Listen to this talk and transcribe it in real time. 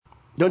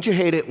Don't you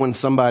hate it when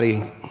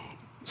somebody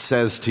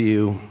says to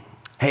you,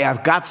 hey,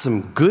 I've got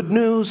some good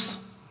news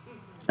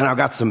and I've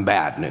got some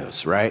bad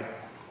news, right?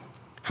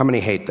 How many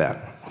hate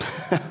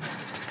that?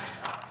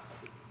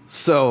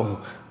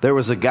 So there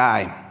was a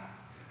guy,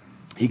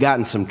 he got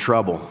in some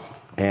trouble,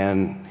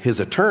 and his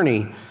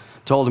attorney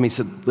told him, he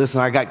said,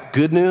 listen, I got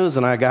good news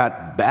and I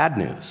got bad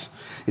news.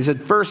 He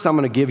said, first, I'm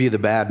going to give you the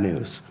bad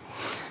news.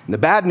 And the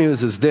bad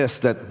news is this,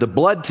 that the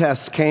blood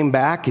test came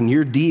back and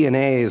your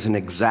DNA is an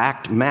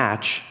exact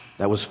match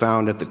that was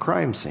found at the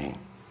crime scene.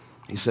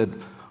 He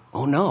said,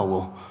 oh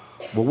no,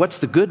 well, what's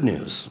the good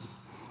news?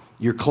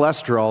 Your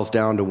cholesterol's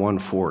down to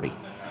 140.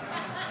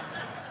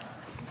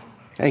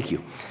 Thank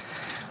you.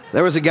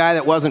 There was a guy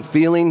that wasn't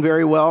feeling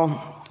very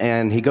well,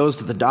 and he goes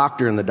to the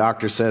doctor, and the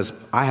doctor says,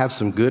 I have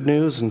some good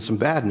news and some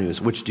bad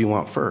news. Which do you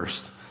want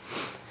first?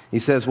 He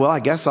says, well, I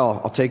guess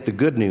I'll take the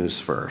good news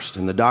first.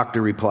 And the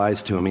doctor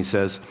replies to him, he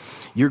says,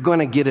 you're going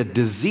to get a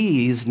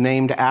disease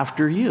named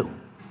after you.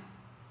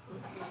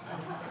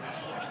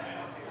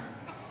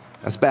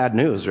 That's bad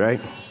news, right?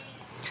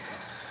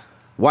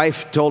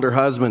 Wife told her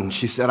husband,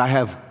 she said, I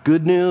have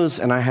good news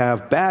and I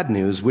have bad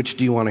news. Which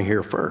do you want to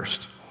hear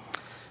first?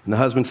 And the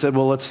husband said,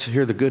 well, let's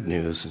hear the good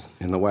news.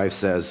 And the wife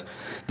says,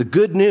 the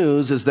good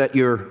news is that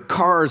your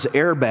car's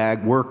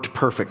airbag worked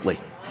perfectly.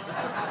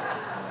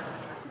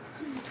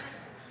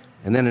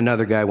 And then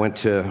another guy went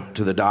to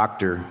the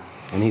doctor,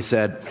 and he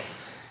said,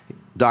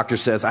 doctor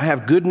says, I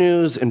have good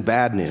news and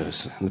bad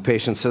news. And the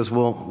patient says,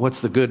 well,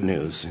 what's the good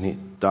news? And the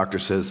doctor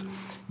says,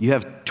 you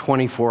have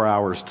 24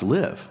 hours to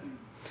live.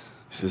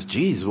 He says,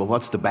 geez, well,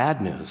 what's the bad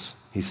news?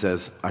 He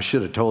says, I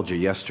should have told you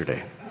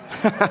yesterday.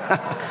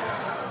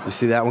 You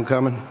see that one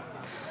coming?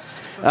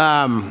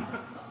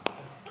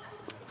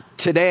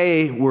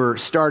 Today, we're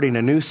starting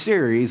a new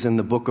series in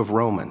the book of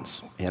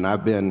Romans. And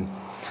I've been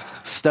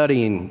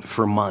studying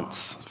for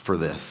months for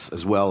this,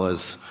 as well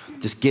as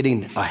just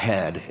getting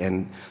ahead.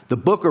 And the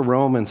book of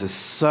Romans is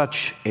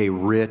such a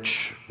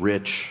rich,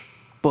 rich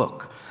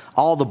book.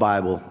 All the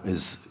Bible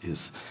is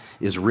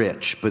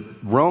rich, but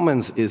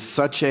Romans is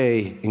such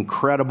a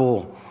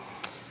incredible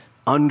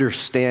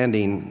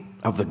understanding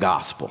of the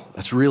gospel.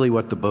 That's really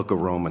what the book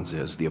of Romans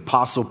is. The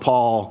Apostle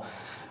Paul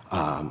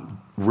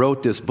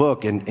wrote this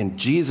book, and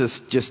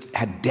Jesus just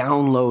had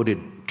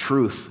downloaded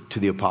truth to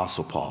the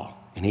Apostle Paul.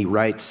 And he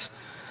writes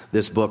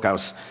this book. I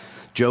was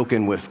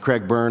joking with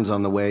Craig Burns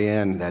on the way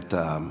in that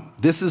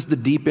this is the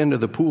deep end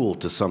of the pool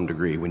to some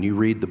degree when you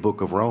read the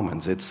book of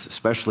Romans. It's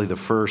especially the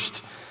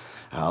first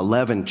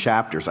 11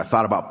 chapters. I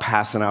thought about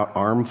passing out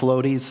arm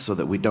floaties so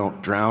that we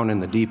don't drown in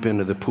the deep end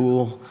of the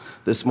pool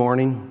this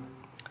morning.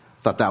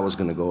 Thought that was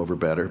going to go over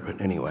better, but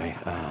anyway.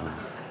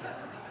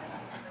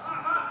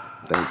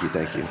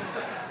 Thank you.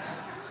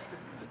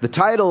 The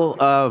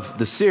title of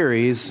the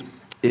series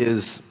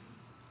is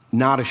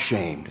Not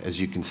Ashamed, as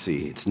you can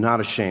see. It's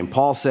not ashamed.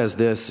 Paul says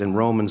this in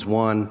Romans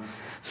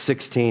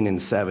 1:16 and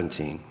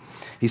 17.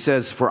 He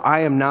says, for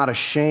I am not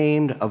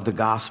ashamed of the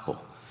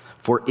gospel,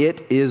 for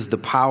it is the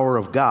power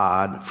of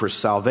God for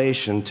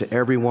salvation to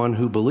everyone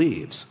who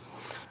believes,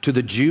 to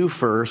the Jew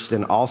first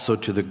and also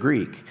to the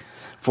Greek.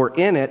 For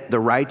in it the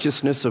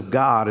righteousness of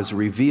God is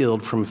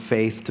revealed from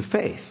faith to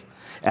faith,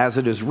 as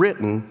it is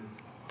written,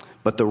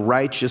 but the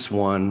righteous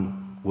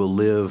one will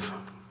live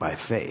by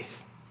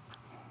faith.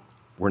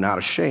 We're not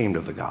ashamed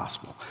of the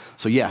gospel.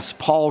 So yes,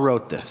 Paul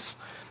wrote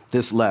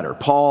this letter.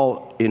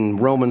 Paul in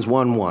Romans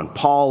 1:1,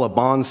 Paul, a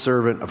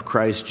bondservant of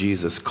Christ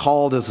Jesus,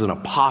 called as an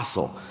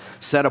apostle,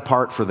 set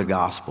apart for the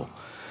gospel.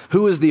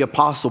 Who is the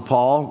apostle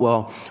Paul?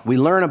 Well, we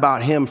learn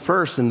about him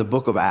first in the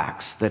book of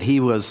Acts, that he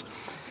was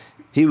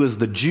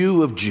the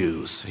Jew of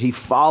Jews. He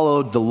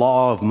followed the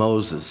law of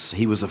Moses.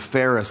 He was a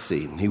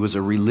Pharisee. He was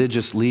a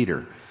religious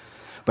leader.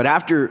 But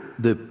after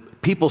the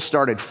people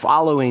started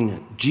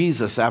following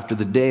Jesus after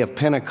the day of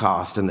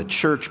Pentecost and the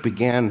church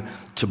began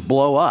to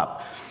blow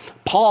up,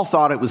 Paul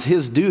thought it was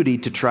his duty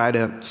to try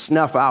to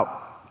snuff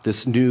out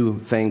this new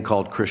thing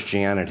called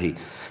Christianity,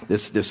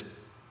 this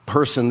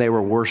person they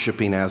were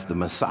worshiping as the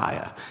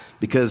Messiah,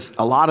 because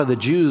a lot of the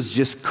Jews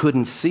just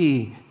couldn't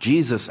see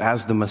Jesus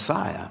as the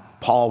Messiah.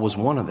 Paul was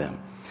one of them.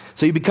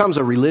 So he becomes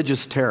a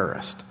religious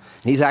terrorist.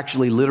 He's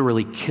actually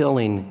literally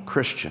killing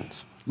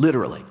Christians,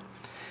 literally.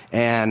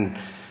 And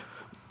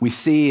we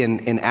see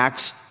in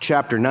Acts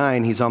chapter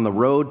 9, he's on the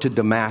road to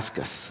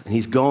Damascus, and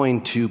he's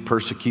going to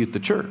persecute the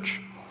church.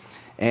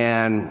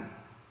 And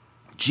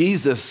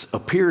Jesus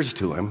appears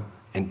to him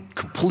and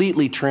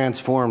completely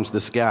transforms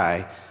this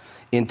guy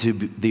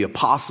into the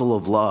apostle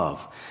of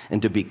love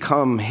and to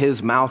become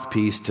his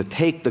mouthpiece to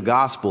take the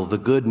gospel, the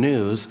good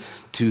news,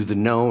 to the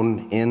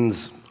known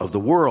ends of the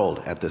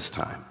world at this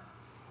time.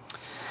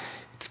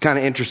 It's kind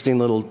of interesting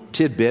little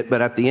tidbit,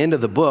 but at the end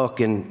of the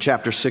book, in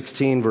chapter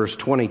 16, verse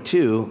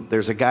 22,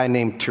 there's a guy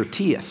named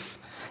Tertius.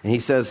 And he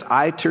says,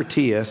 I,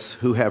 Tertius,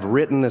 who have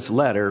written this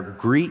letter,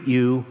 greet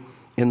you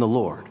in the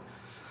Lord.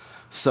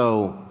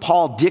 So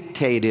Paul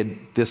dictated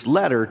this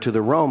letter to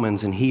the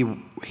Romans, and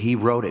he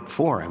wrote it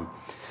for him.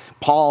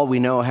 Paul, we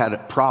know,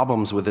 had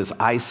problems with his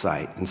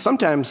eyesight. And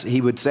sometimes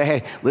he would say,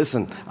 hey,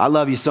 listen, I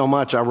love you so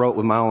much, I wrote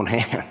with my own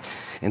hand.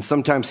 And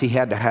sometimes he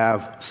had to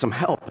have some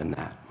help in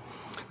that.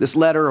 This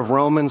letter of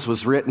Romans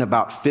was written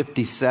about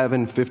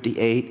 57,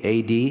 58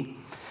 AD.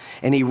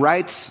 And he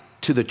writes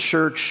to the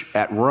church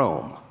at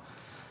Rome.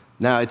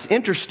 Now, it's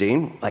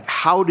interesting, like,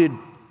 how did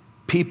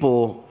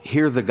people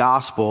hear the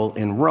gospel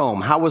in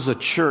Rome? How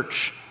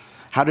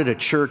did a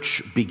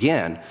church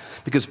begin?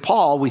 Because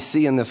Paul, we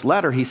see in this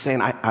letter, he's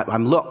saying,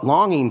 I'm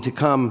longing to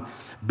come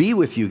be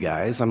with you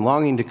guys. I'm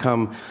longing to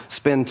come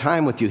spend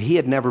time with you. He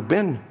had never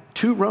been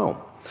to Rome.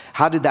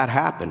 How did that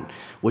happen?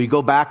 Well, you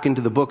go back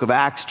into the book of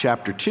Acts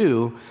chapter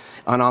 2,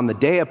 and on the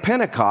day of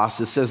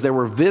Pentecost, it says there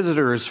were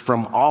visitors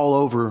from all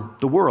over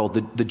the world.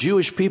 The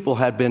Jewish people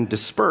had been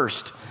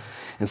dispersed.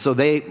 And so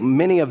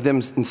many of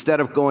them, instead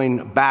of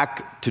going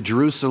back to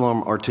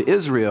Jerusalem or to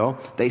Israel,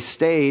 they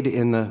stayed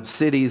in the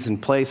cities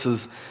and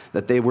places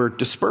that they were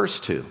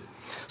dispersed to.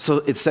 So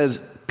it says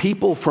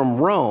people from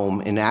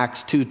Rome in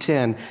Acts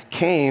 2:10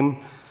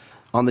 came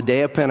on the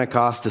day of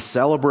Pentecost to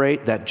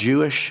celebrate that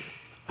Jewish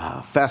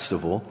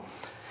festival,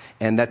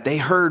 and that they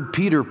heard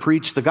Peter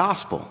preach the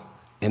gospel.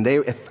 And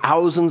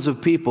thousands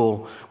of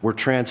people were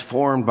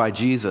transformed by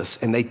Jesus.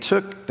 And they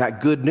took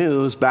that good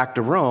news back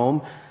to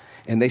Rome,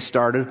 and they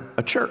started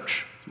a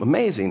church.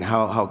 Amazing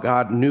how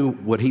God knew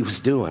what he was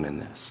doing in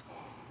this.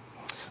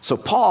 So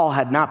Paul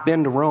had not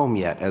been to Rome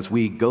yet as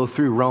we go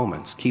through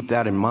Romans. Keep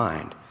that in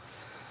mind.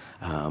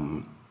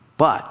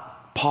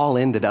 But Paul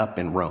ended up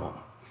in Rome.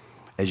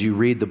 As you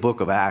read the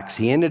book of Acts,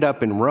 he ended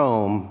up in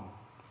Rome,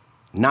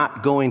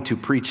 not going to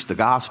preach the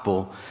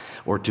gospel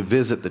or to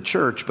visit the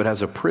church, but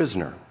as a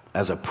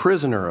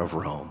prisoner of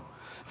Rome,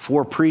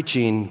 for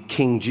preaching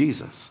King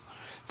Jesus,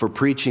 for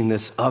preaching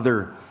this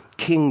other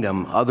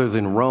kingdom other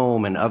than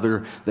Rome and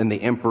other than the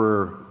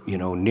emperor,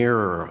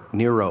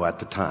 Nero at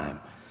the time.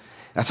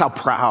 That's how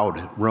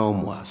proud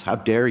Rome was. How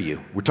dare you?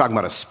 We're talking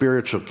about a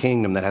spiritual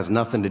kingdom that has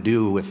nothing to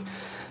do with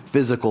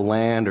physical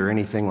land or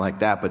anything like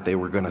that, but they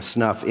were going to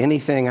snuff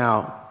anything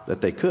out that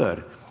they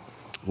could.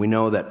 We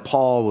know that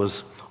Paul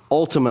was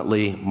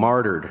ultimately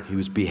martyred. He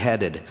was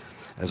beheaded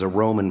as a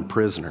Roman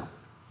prisoner.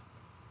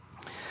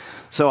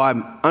 So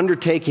I'm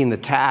undertaking the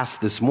task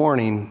this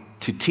morning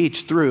to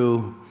teach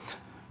through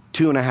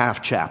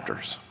 2.5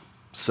 chapters.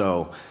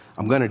 So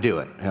I'm going to do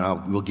it,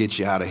 and we'll get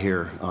you out of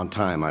here on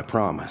time, I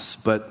promise.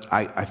 But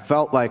I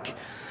felt like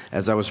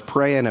as I was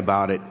praying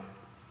about it,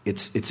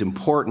 it's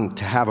important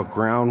to have a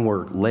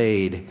groundwork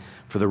laid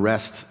for the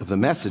rest of the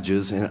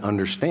messages in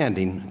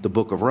understanding the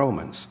book of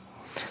Romans.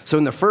 So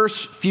in the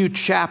first few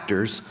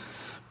chapters,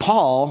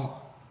 Paul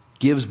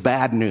gives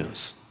bad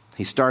news.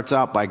 He starts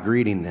out by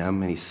greeting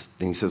them, and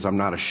he says, I'm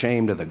not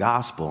ashamed of the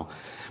gospel.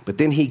 But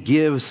then he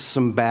gives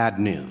some bad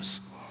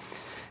news.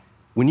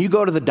 When you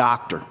go to the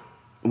doctor,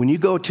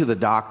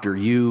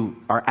 you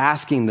are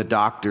asking the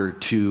doctor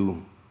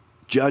to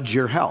judge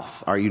your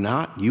health, are you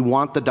not? You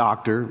want the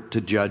doctor to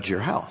judge your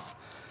health.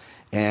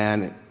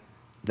 And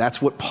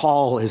that's what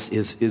Paul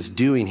is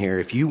doing here.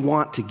 If you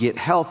want to get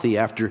healthy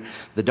after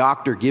the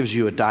doctor gives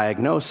you a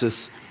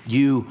diagnosis,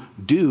 you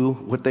do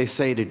what they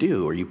say to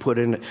do, or you put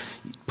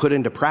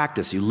into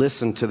practice. You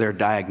listen to their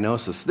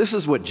diagnosis. This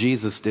is what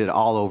Jesus did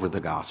all over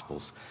the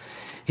Gospels.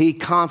 He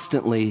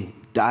constantly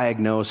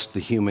diagnosed the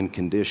human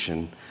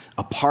condition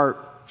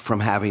apart from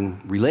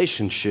having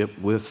relationship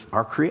with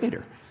our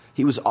Creator.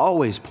 He was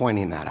always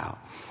pointing that out.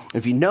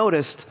 If you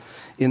noticed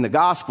in the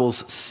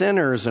Gospels,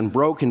 sinners and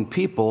broken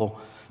people,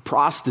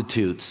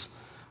 prostitutes,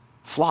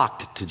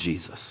 flocked to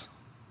Jesus.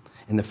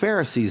 And the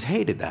Pharisees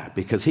hated that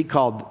because they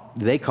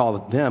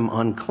called them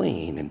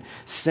unclean and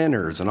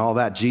sinners and all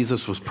that.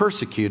 Jesus was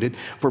persecuted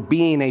for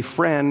being a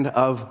friend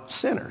of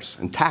sinners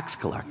and tax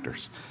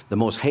collectors, the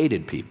most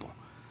hated people.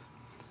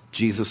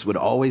 Jesus would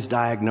always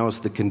diagnose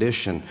the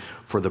condition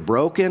for the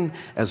broken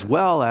as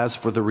well as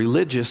for the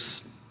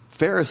religious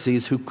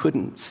Pharisees who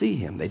couldn't see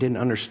him. They didn't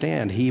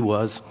understand he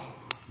was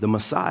the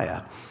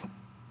Messiah.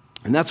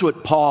 And that's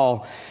what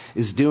Paul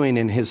is doing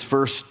in his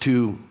first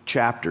 2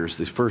 chapters,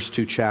 the first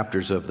 2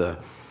 chapters of the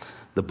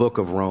book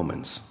of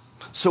Romans.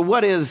 So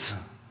what is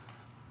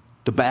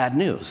the bad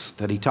news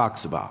that he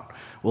talks about?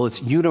 Well,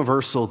 it's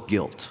universal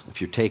guilt,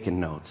 if you're taking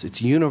notes.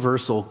 It's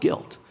universal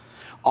guilt.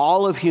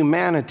 All of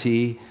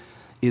humanity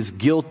is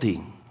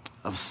guilty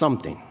of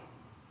something.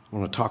 I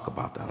want to talk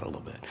about that a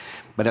little bit.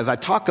 But as I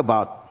talk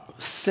about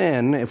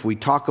sin, if we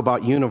talk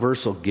about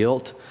universal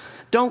guilt,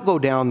 don't go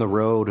down the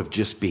road of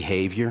just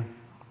behavior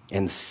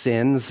and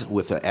sins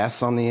with an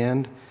S on the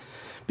end.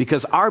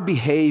 Because our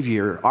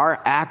behavior,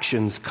 our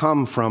actions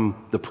come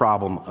from the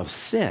problem of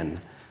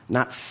sin,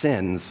 not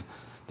sins.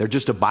 They're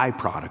just a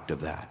byproduct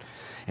of that.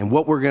 And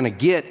what we're going to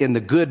get in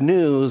the good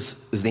news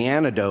is the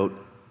antidote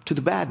to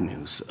the bad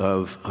news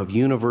of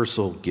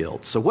universal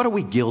guilt. So what are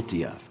we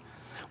guilty of?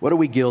 What are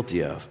we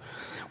guilty of?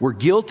 We're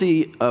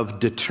guilty of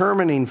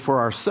determining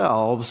for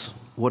ourselves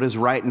what is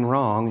right and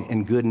wrong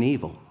and good and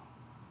evil.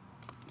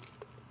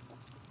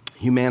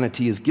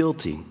 Humanity is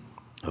guilty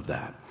of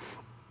that.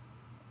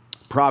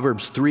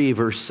 Proverbs 3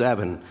 verse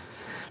 7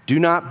 Do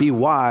not be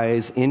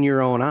wise in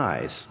your own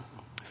eyes.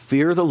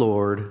 Fear the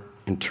Lord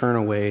and turn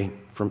away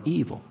from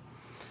evil.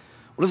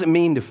 What does it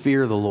mean to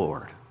fear the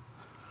Lord?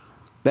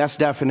 Best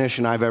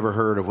definition I've ever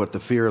heard of what the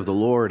fear of the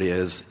Lord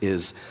is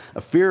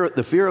the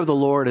fear of the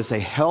Lord is a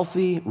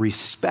healthy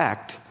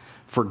respect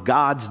for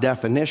God's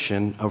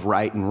definition of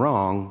right and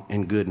wrong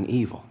and good and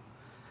evil.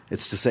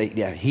 It's to say,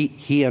 yeah,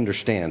 he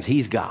understands.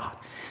 He's God.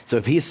 So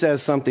if he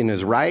says something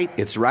is right,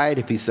 it's right.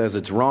 If he says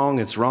it's wrong,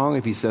 it's wrong.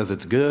 If he says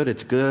it's good,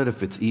 it's good.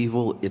 If it's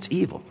evil, it's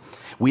evil.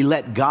 We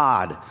let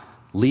God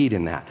lead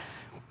in that.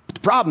 But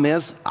the problem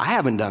is, I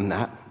haven't done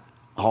that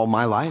all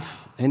my life,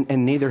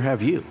 and neither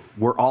have you.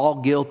 We're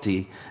all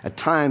guilty at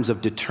times of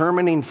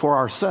determining for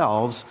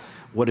ourselves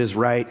what is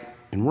right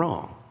and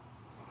wrong.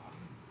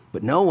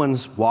 But no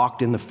one's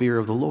walked in the fear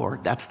of the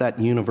Lord. That's that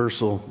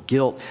universal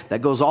guilt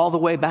that goes all the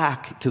way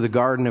back to the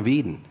Garden of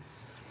Eden.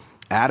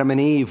 Adam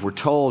and Eve were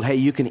told, hey,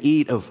 you can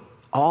eat of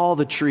all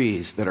the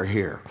trees that are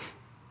here,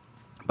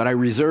 but I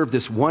reserve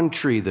this one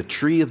tree, the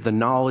tree of the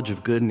knowledge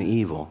of good and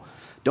evil.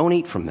 Don't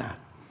eat from that,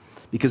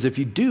 because if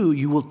you do,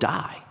 you will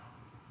die.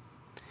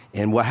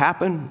 And what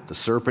happened? The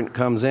serpent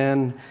comes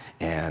in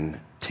and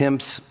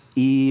tempts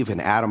Eve, and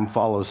Adam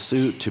follows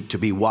suit to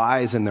be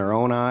wise in their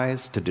own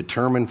eyes, to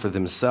determine for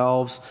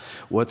themselves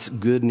what's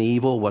good and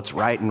evil, what's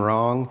right and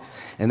wrong.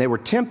 And they were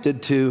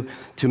tempted to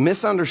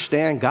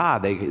misunderstand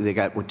God. They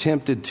were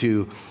tempted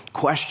to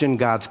question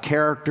God's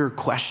character,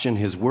 question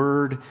his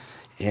word,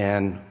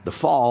 and the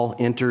fall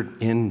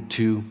entered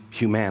into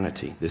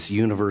humanity, this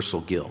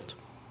universal guilt.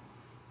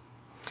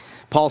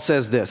 Paul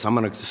says this. I'm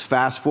going to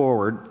fast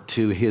forward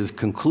to his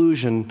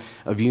conclusion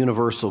of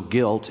universal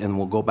guilt, and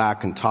we'll go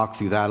back and talk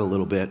through that a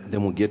little bit.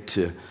 Then we'll get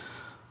to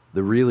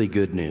the really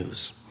good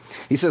news.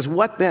 He says,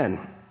 what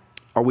then?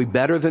 Are we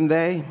better than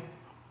they?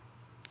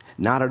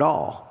 Not at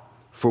all.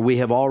 For we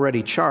have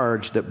already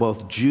charged that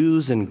both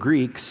Jews and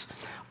Greeks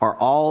are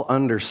all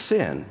under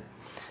sin,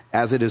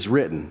 as it is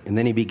written. And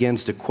then he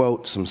begins to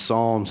quote some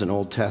Psalms and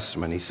Old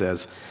Testament. He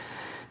says,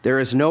 there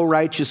is no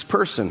righteous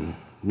person,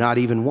 not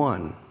even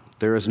one.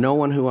 There is no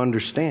one who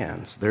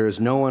understands. There is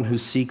no one who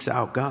seeks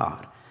out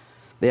God.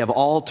 They have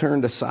all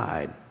turned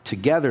aside.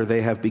 Together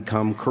they have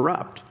become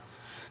corrupt.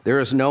 There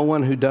is no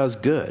one who does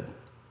good.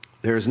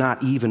 There is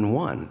not even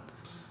one.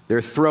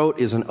 Their throat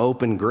is an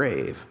open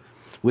grave.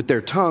 With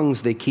their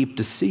tongues they keep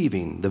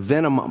deceiving. The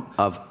venom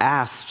of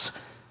asps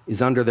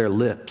is under their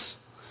lips.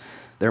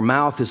 Their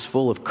mouth is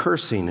full of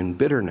cursing and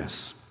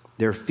bitterness.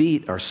 Their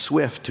feet are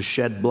swift to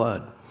shed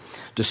blood.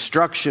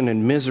 Destruction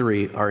and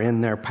misery are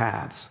in their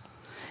paths.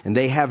 And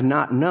they have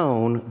not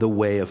known the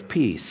way of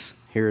peace.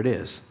 Here it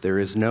is. There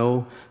is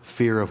no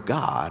fear of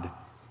God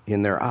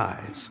in their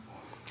eyes.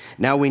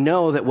 Now we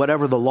know that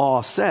whatever the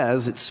law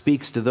says, it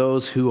speaks to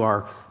those who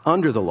are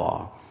under the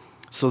law,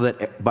 so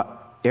that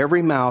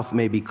every mouth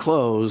may be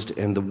closed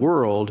and the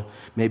world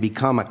may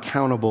become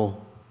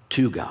accountable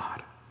to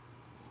God.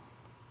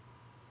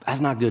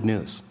 That's not good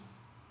news.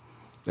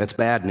 That's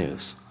bad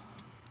news.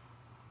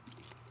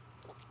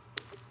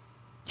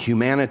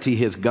 Humanity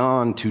has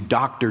gone to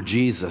Dr.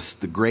 Jesus,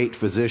 the great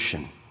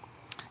physician,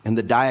 and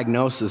the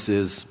diagnosis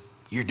is,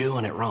 you're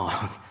doing it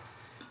wrong.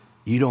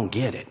 You don't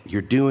get it.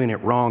 You're doing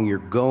it wrong. You're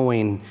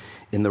going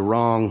in the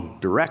wrong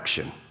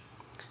direction.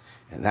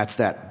 And that's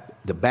that.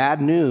 The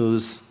bad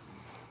news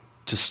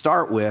to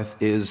start with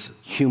is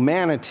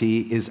humanity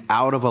is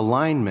out of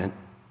alignment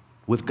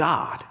with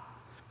God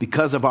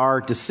because of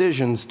our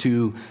decisions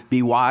to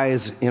be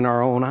wise in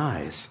our own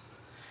eyes.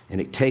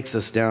 And it takes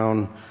us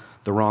down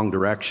the wrong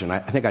direction. I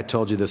think I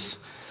told you this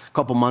a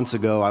couple months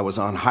ago. I was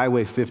on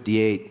Highway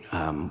 58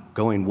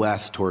 going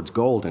west towards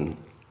Golden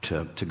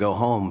to go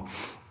home.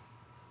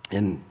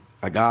 And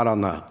I got on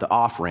the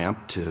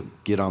off-ramp to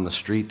get on the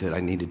street that I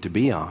needed to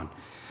be on.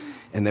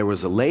 And there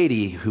was a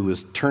lady who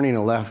was taking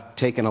a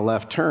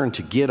left turn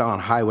to get on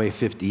Highway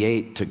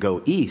 58 to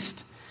go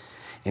east.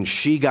 And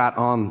she got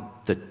on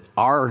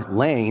our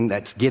lane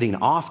that's getting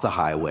off the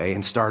highway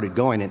and started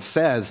going. It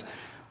says,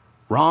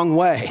 wrong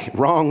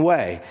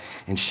way.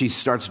 And she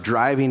starts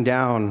driving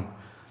down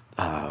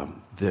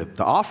the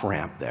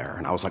off-ramp there.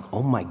 And I was like,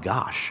 oh my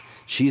gosh,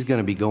 she's going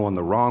to be going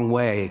the wrong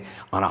way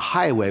on a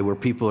highway where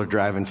people are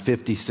driving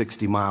 50,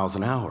 60 miles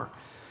an hour.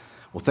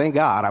 Well, thank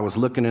God I was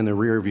looking in the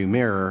rearview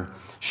mirror.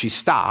 She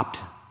stopped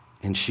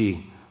and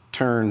she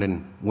turned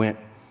and went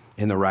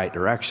in the right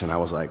direction. I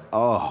was like,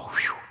 oh,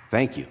 whew,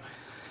 thank you.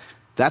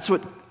 That's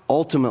what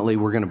ultimately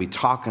we're going to be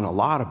talking a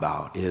lot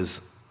about is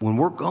when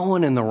we're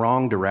going in the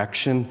wrong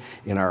direction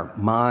in our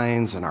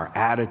minds and our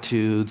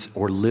attitudes,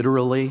 or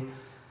literally,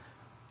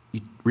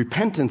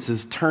 repentance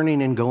is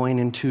turning and going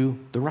into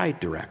the right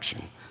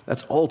direction.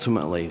 That's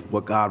ultimately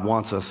what God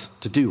wants us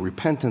to do.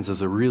 Repentance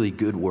is a really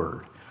good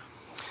word.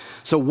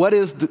 So what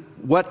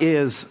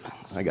is,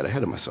 I got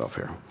ahead of myself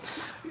here.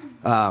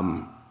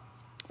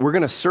 We're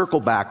going to circle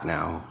back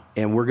now,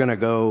 and we're going to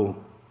go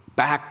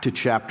back to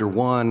chapter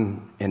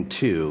 1 and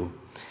 2,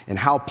 and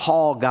how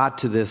Paul got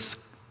to this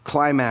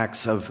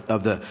climax of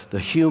the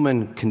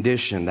human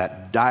condition,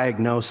 that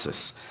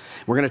diagnosis.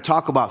 We're going to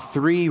talk about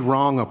 3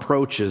 wrong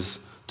approaches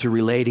to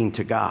relating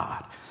to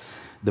God.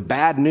 The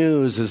bad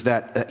news is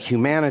that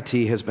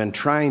humanity has been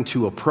trying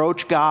to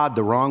approach God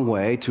the wrong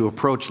way, to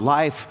approach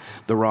life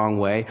the wrong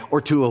way, or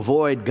to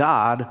avoid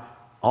God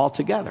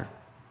altogether.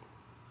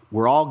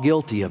 We're all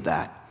guilty of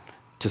that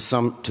to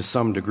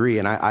some degree,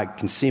 and I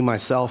can see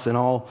myself in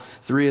all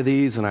three of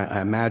these, and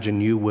I imagine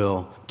you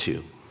will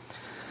too.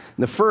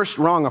 The first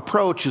wrong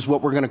approach is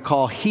what we're going to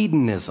call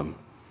hedonism.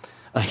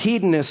 A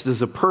hedonist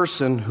is a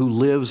person who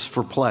lives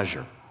for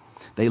pleasure.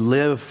 They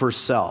live for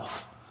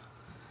self.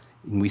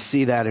 And we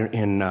see that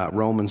in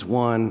Romans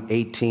 1,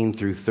 18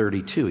 through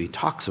 32. He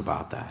talks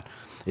about that.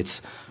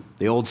 It's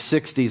the old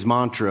 60s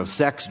mantra of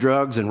sex,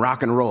 drugs, and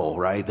rock and roll,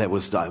 right? That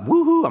was,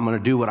 woohoo, I'm going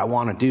to do what I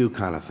want to do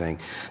kind of thing.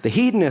 The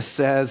hedonist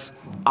says,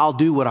 I'll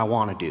do what I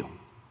want to do.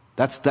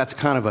 That's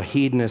kind of a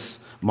hedonist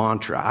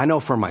mantra. I know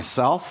for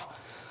myself,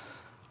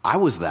 I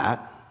was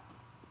that.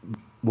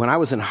 When I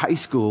was in high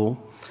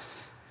school,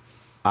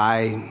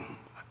 I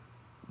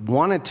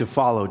wanted to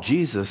follow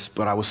Jesus,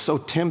 but I was so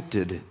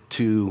tempted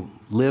to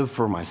live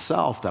for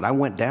myself that I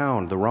went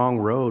down the wrong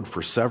road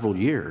for several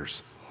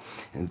years.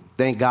 And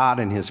thank God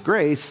in His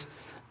grace,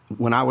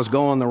 when I was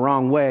going the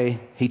wrong way,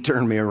 He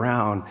turned me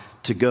around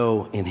to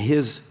go in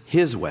His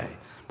way.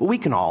 But we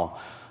can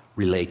all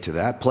relate to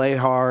that. Play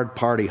hard,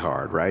 party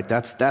hard, right?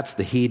 That's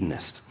the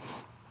hedonist.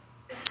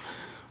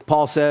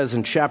 Paul says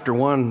in chapter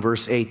 1,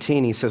 verse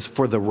 18, he says,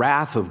 "For the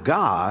wrath of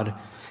God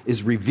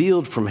is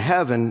revealed from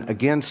heaven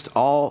against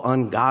all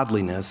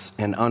ungodliness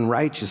and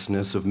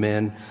unrighteousness of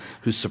men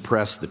who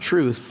suppress the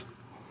truth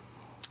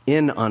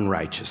in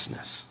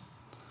unrighteousness."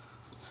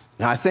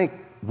 Now, I think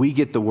we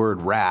get the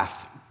word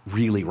wrath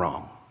really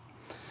wrong.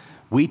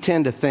 We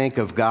tend to think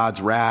of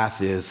God's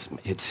wrath as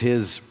it's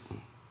His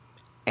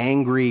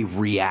angry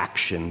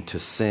reaction to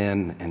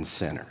sin and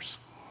sinners.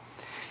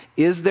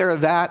 Is there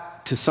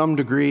that to some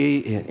degree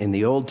in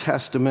the Old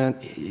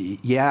Testament?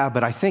 Yeah,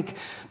 but I think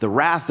the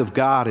wrath of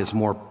God is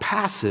more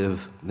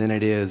passive than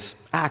it is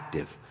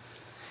active.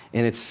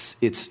 And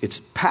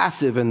it's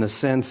passive in the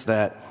sense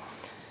that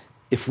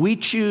if we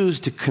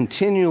choose to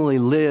continually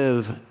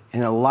live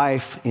in a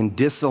life in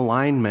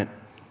disalignment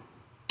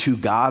to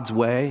God's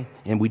way,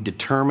 and we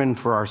determine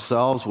for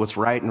ourselves what's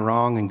right and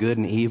wrong and good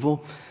and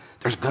evil,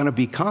 there's going to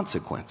be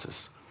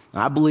consequences.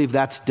 And I believe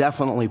that's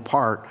definitely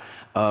part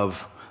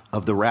of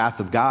the wrath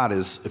of God,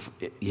 is if,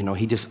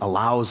 He just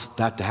allows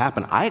that to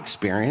happen. I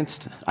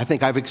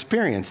think I've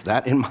experienced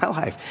that in my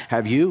life.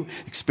 Have you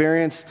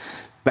experienced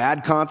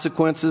bad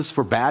consequences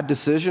for bad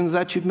decisions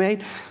that you've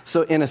made?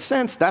 So in a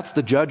sense, that's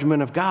the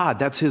judgment of God.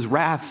 That's His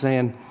wrath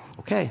saying,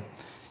 okay,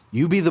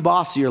 you be the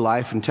boss of your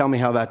life and tell me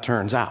how that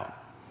turns out.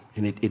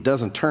 And it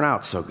doesn't turn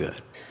out so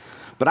good.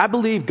 But I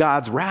believe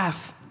God's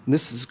wrath, and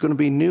this is going to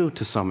be new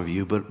to some of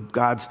you, but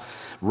God's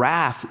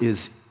wrath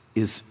is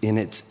in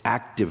its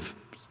active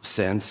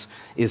sense,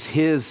 is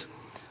His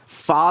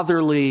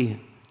fatherly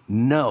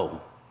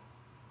no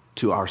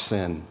to our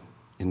sin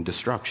and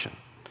destruction.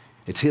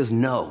 It's His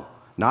no.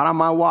 Not on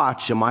my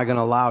watch am I going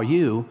to allow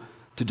you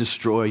to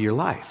destroy your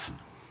life.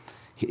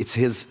 It's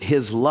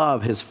his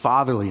love, His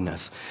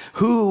fatherliness.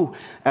 Who,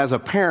 as a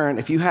parent,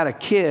 if you had a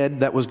kid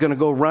that was going to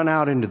go run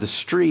out into the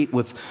street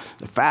with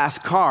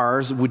fast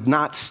cars, would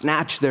not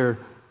snatch their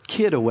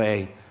kid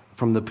away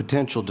from the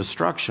potential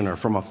destruction or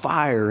from a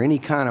fire or any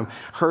kind of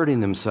hurting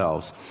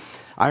themselves?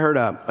 I heard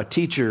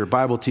a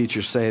Bible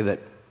teacher say that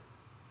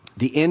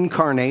the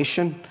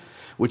incarnation,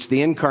 which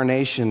the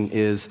incarnation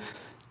is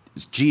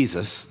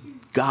Jesus,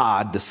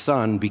 God, the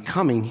Son,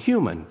 becoming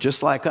human,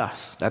 just like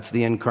us. That's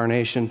the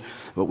incarnation,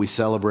 what we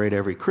celebrate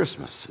every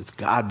Christmas. It's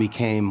God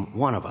became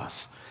one of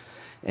us.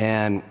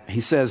 And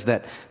he says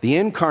that the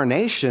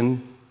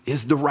incarnation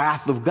is the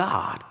wrath of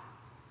God,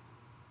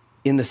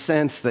 in the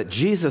sense that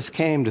Jesus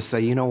came to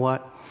say, you know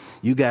what?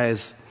 You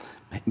guys,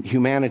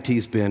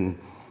 humanity's been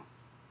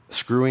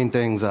screwing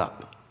things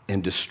up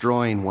and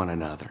destroying one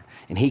another.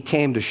 And He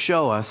came to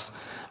show us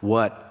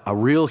what a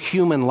real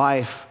human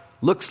life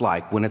looks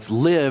like when it's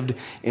lived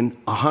in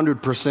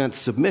 100%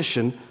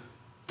 submission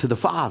to the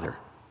Father.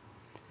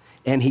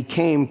 And He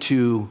came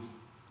to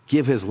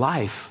give His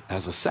life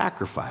as a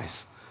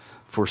sacrifice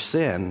for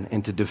sin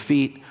and to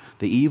defeat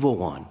the evil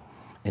one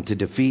and to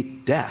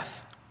defeat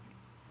death.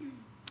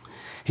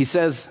 He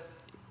says,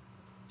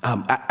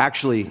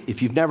 actually,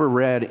 if you've never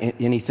read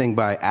anything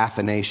by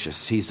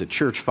Athanasius, he's a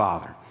church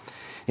father.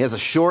 He has a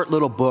short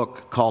little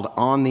book called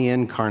On the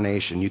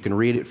Incarnation. You can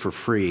read it for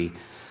free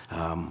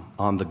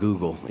on the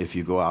Google. If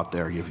you go out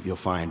there, you'll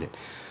find it.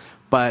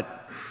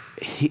 But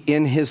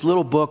in his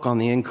little book on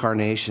the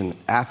Incarnation,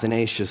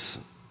 Athanasius,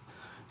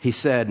 he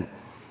said,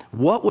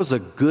 what was a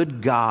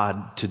good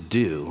God to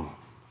do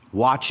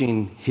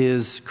watching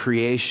His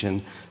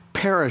creation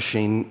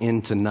perishing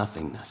into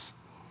nothingness?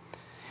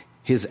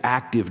 His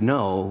active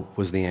no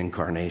was the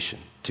incarnation,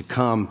 to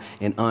come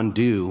and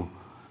undo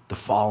the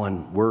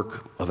fallen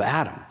work of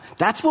Adam.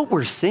 That's what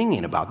we're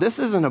singing about. This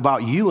isn't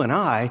about you and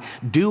I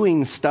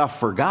doing stuff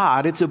for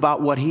God. It's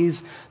about what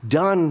He's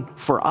done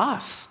for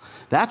us.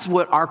 That's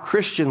what our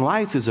Christian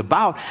life is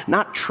about.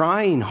 Not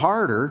trying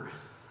harder,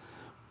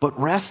 but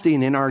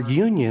resting in our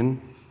union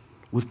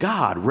with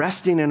God,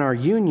 resting in our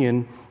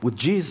union with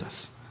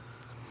Jesus.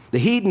 The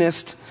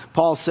hedonist,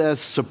 Paul says,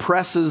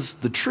 suppresses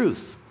the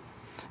truth,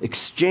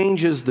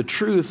 exchanges the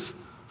truth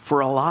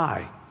for a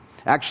lie,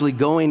 actually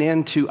going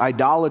into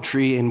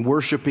idolatry and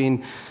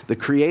worshiping the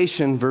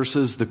creation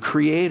versus the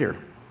Creator,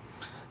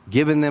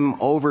 giving them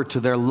over to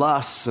their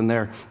lusts and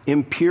their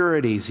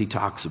impurities, he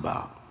talks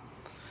about.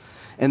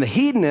 And the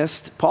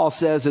hedonist, Paul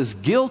says, is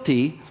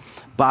guilty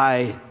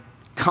by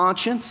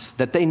conscience,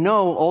 that they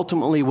know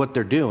ultimately what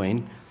they're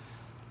doing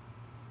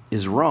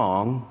is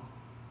wrong.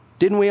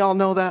 Didn't we all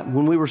know that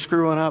when we were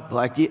screwing up?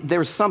 Like,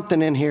 there's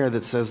something in here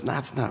that says,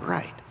 that's not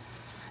right.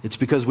 It's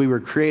because we were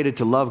created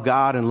to love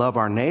God and love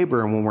our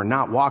neighbor, and when we're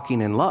not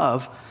walking in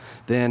love,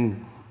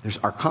 then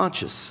our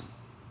conscience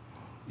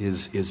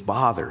is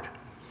bothered.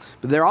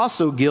 But they're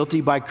also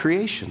guilty by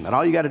creation, that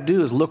all you got to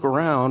do is look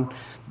around.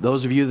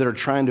 Those of you that are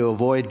trying to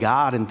avoid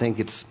God and think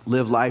it's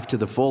live life to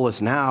the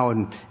fullest now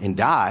and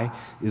die,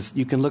 is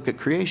you can look at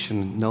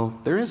creation and know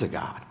there is a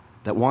God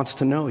that wants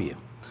to know you.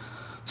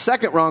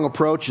 Second wrong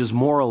approach is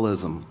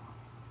moralism.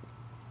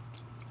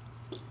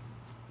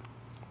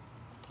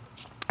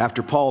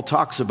 After Paul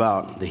talks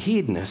about the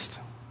hedonist,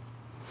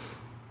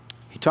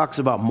 he talks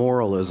about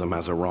moralism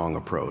as a wrong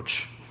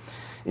approach.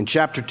 In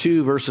chapter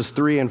 2, verses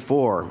 3 and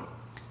 4,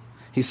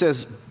 he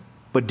says,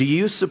 "But do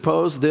you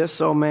suppose this,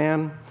 O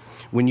man,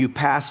 when you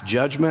pass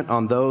judgment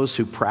on those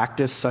who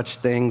practice such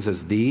things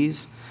as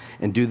these,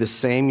 and do the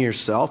same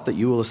yourself, that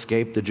you will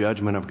escape the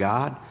judgment of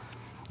God?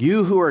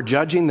 You who are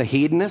judging the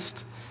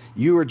hedonist,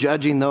 you are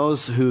judging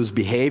those whose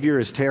behavior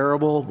is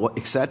terrible,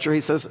 etc."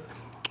 He says,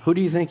 who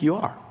do you think you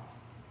are?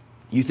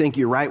 You think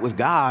you're right with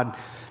God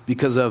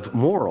because of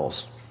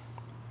morals.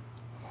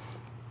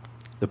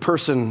 The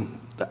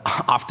person,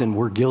 often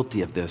we're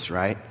guilty of this,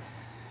 right?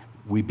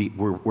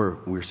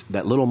 We're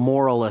that little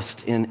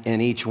moralist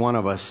in each one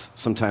of us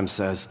sometimes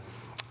says,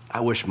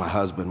 I wish my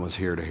husband was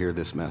here to hear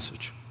this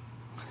message.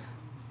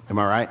 Am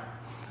I right?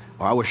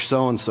 Or I wish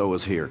so-and-so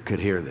was here, could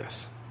hear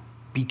this.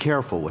 Be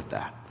careful with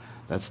that.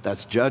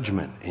 That's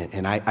judgment.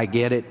 And I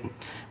get it.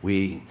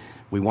 We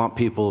want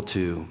people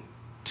to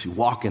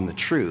walk in the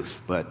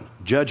truth, but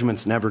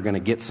judgment's never going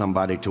to get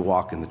somebody to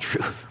walk in the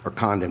truth or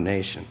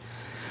condemnation.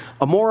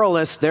 A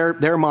moralist,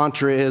 their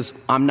mantra is,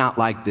 I'm not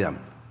like them.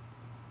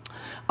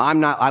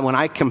 When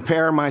I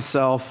compare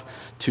myself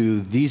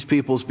to these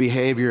people's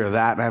behavior or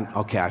that,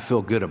 okay, I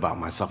feel good about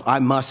myself. I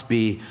must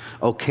be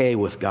okay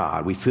with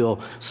God. We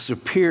feel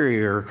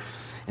superior,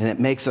 and it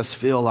makes us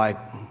feel like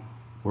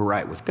we're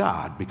right with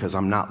God because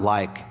I'm not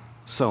like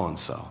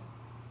so-and-so.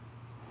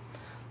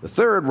 The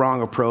third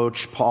wrong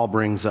approach Paul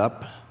brings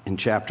up in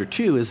chapter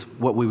 2 is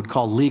what we would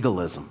call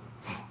legalism.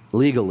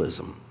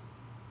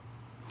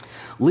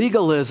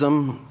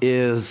 Legalism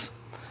is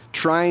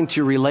trying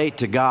to relate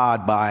to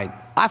God by,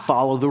 I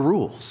follow the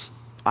rules.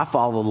 I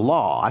follow the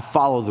law. I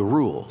follow the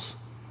rules.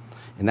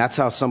 And that's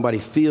how somebody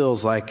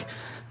feels like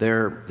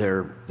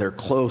they're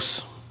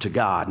close to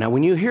God. Now,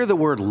 when you hear the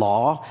word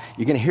law,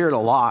 you're going to hear it a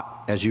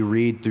lot as you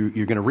read through,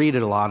 you're going to read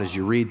it a lot as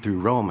you read through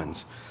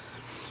Romans.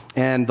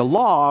 And the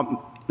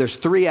law, there's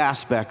three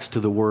aspects to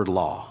the word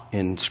law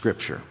in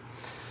Scripture.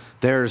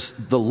 There's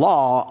the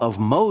law of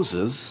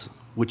Moses,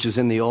 which is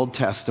in the Old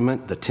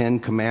Testament, the Ten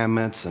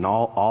Commandments and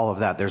all of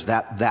that. There's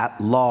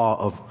that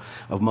law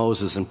of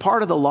Moses. And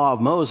part of the law of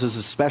Moses,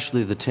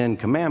 especially the Ten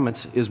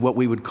Commandments, is what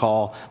we would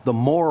call the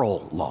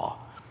moral law.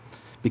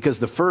 Because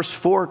the first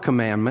 4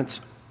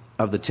 commandments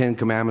of the Ten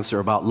Commandments are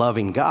about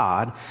loving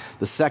God.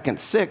 The second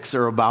 6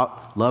 are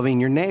about loving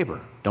your neighbor.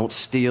 Don't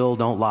steal,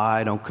 don't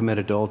lie, don't commit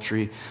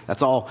adultery.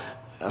 That's all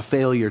a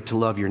failure to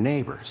love your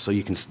neighbor. So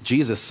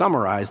Jesus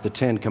summarized the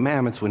 10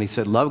 commandments when he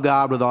said, love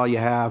God with all you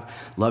have,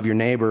 love your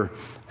neighbor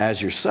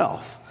as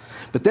yourself.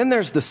 But then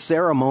there's the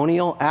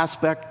ceremonial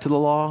aspect to the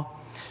law.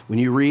 When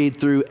you read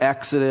through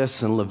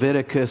Exodus and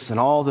Leviticus and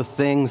all the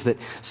things that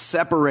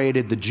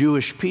separated the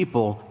Jewish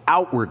people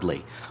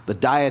outwardly, the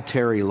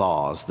dietary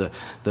laws, the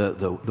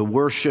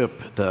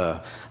worship,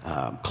 the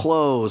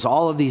clothes,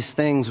 all of these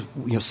things,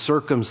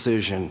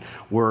 circumcision,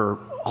 were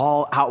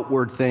all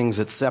outward things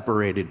that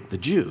separated the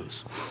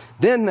Jews.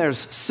 Then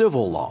there's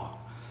civil law,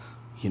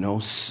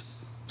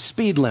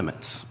 speed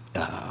limits,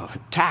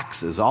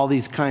 taxes, all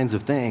these kinds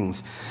of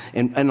things.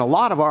 And a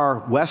lot of our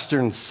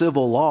Western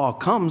civil law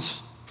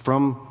comes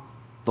from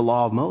the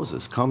law of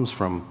Moses, comes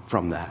from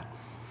that.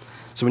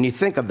 So when you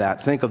think of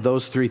that, think of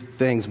those three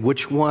things.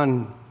 Which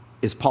one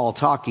is Paul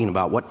talking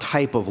about? What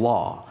type of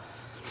law?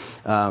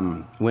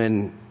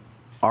 When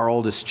our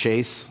oldest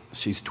Chase,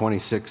 she's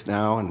 26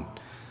 now, and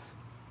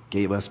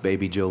gave us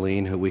baby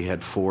Jolene, who we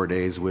had 4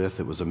 days with.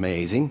 It was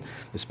amazing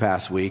this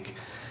past week.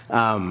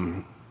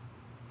 When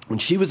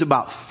she was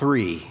about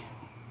 3,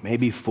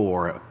 maybe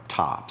 4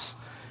 tops,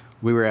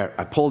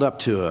 I pulled up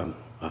to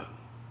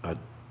a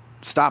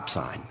stop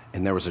sign,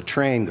 and there was a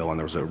train going.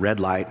 There was a red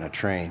light and a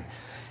train,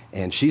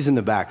 and she's in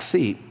the back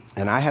seat,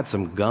 and I had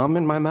some gum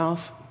in my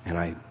mouth, and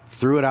I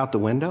threw it out the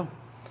window,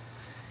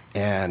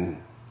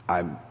 and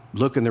I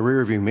look in the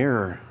rearview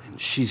mirror, and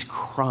she's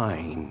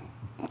crying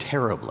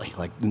terribly,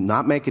 like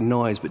not making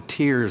noise, but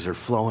tears are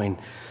flowing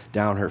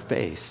down her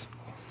face.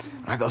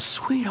 I go,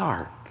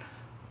 sweetheart,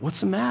 what's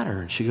the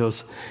matter? And she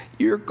goes,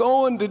 you're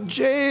going to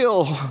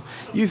jail.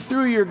 You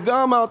threw your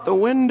gum out the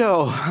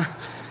window.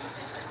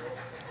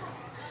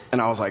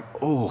 And I was like,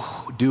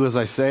 oh, do as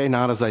I say,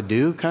 not as I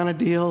do kind of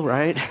deal,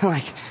 right?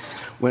 Like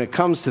when it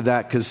comes to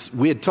that, because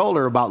we had told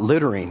her about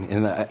littering,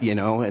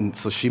 and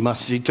so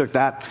she took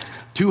that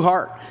to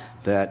heart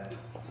that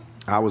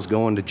I was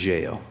going to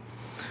jail.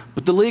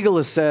 But the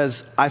legalist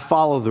says, I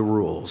follow the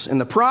rules. And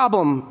the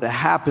problem that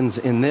happens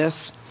in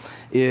this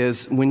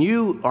is when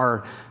you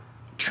are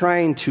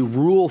trying to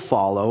rule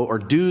follow or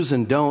do's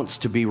and don'ts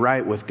to be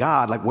right with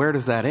God, like where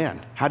does that end?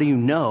 How do you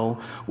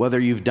know whether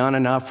you've done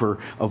enough or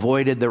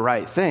avoided the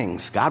right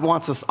things? God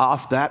wants us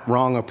off that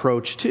wrong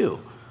approach too.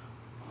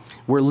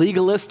 We're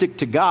legalistic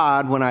to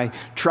God when I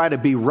try to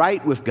be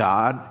right with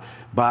God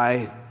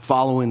by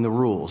following the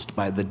rules,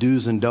 by the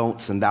do's and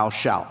don'ts and thou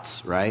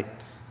shalts, right?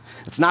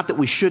 It's not that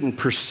we shouldn't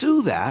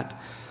pursue that,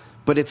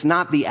 but it's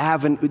not the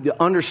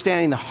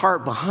understanding the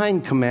heart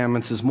behind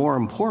commandments is more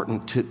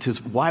important to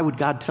why would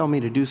God tell me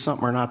to do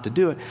something or not to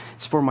do it?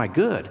 It's for my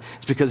good.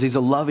 It's because he's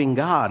a loving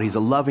God. He's a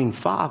loving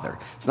Father.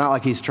 It's not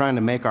like he's trying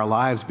to make our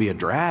lives be a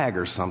drag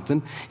or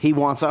something. He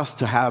wants us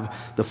to have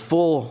the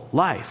full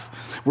life.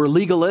 We're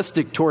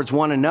legalistic towards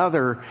one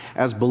another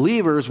as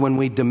believers when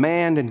we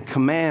demand and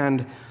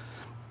command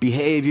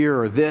behavior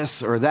or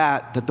this or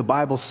that the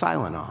Bible's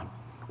silent on,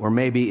 or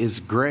maybe is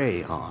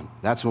gray on.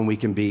 That's when we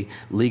can be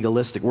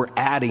legalistic. We're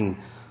adding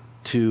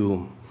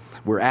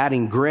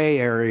gray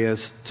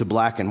areas to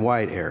black and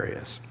white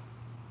areas.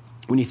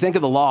 When you think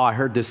of the law, I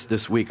heard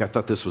this week, I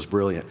thought this was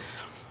brilliant.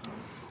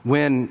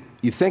 When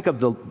you think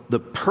of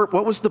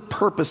what was the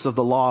purpose of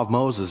the law of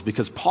Moses?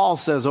 Because Paul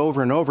says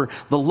over and over,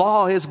 the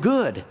law is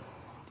good.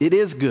 It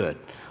is good.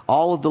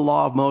 All of the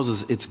law of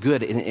Moses, it's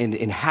good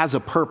and has a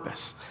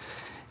purpose.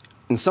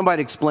 And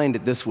somebody explained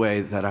it this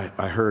way that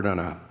I heard on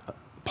a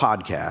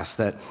podcast,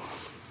 that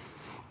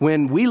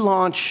when we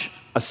launch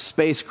a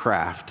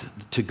spacecraft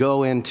to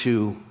go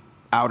into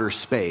outer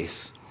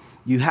space,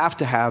 you have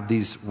to have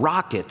these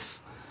rockets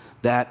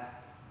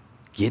that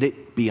get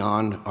it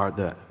beyond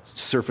the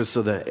surface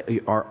of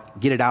or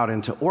get it out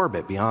into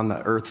orbit beyond the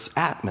Earth's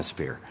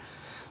atmosphere.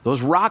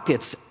 Those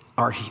rockets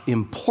are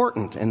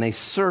important and they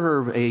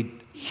serve a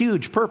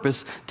huge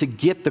purpose to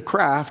get the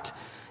craft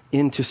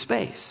into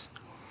space.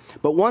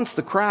 But once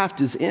the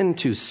craft is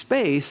into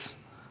space,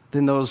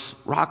 then those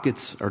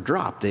rockets are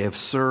dropped. They have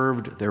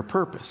served their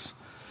purpose.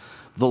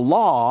 The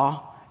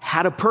law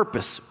had a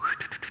purpose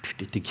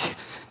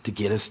to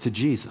get us to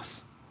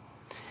Jesus.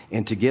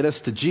 And to get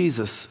us to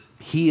Jesus,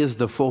 he is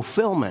the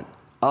fulfillment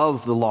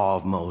of the law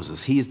of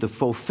Moses. He is the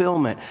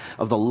fulfillment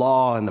of the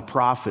law and the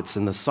prophets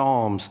and the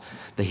Psalms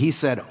that he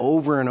said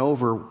over and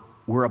over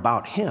were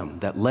about him,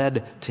 that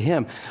led to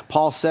him.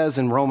 Paul says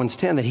in Romans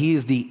 10 that he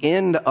is the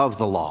end of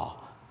the law.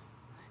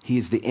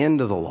 He's the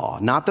end of the law.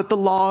 Not that the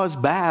law is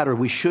bad or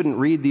we shouldn't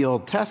read the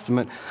Old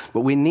Testament,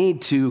 but we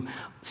need to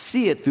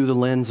see it through the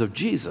lens of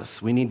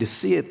Jesus. We need to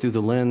see it through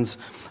the lens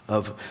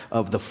of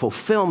the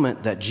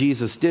fulfillment that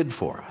Jesus did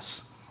for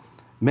us.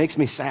 It makes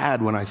me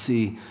sad when I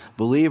see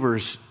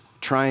believers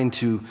trying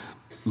to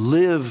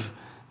live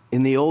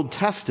in the Old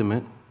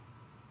Testament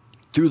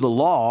through the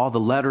law, the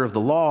letter of the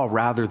law,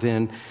 rather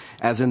than,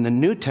 as in the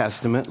New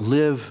Testament,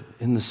 live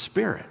in the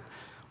Spirit.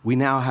 We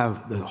now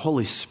have the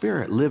Holy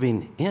Spirit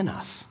living in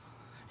us.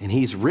 And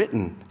he's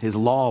written his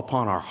law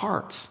upon our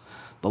hearts,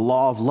 the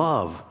law of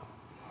love.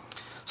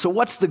 So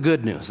what's the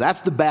good news? That's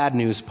the bad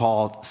news,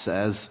 Paul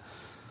says.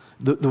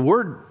 The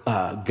word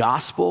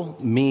gospel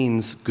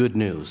means good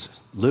news.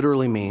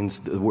 Literally means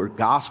the word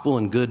gospel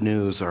and good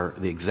news are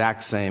the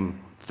exact same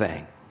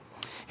thing.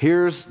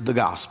 Here's the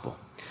gospel.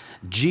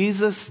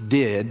 Jesus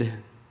did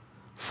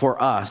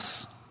for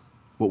us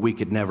what we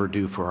could never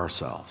do for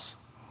ourselves.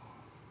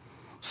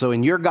 So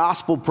in your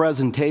gospel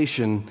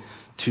presentation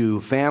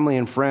to family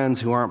and friends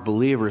who aren't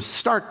believers,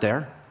 start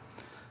there.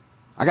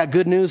 I got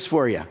good news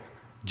for you.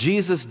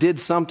 Jesus did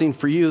something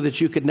for you that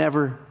you could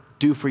never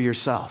do for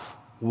yourself.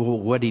 Well,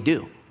 what did he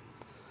do?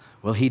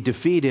 Well, he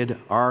defeated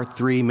our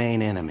three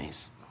main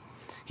enemies.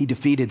 He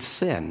defeated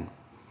sin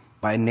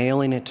by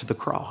nailing it to the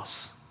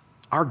cross.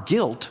 Our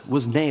guilt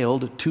was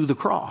nailed to the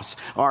cross.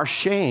 Our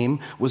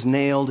shame was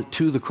nailed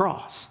to the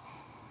cross.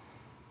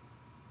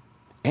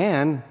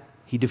 And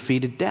he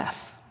defeated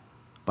death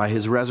by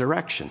his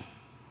resurrection.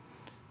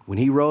 When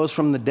he rose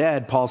from the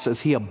dead, Paul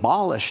says he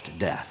abolished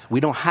death. We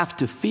don't have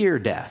to fear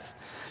death.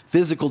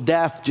 Physical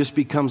death just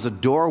becomes a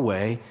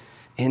doorway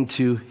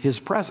into his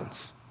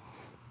presence.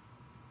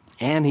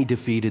 And he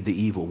defeated the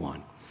evil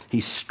one.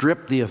 He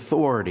stripped the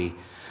authority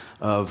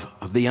of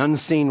the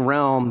unseen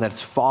realm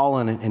that's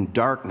fallen in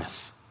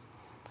darkness.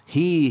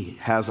 He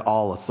has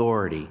all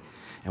authority.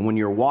 And when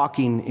you're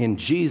walking in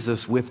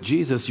Jesus, with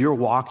Jesus, you're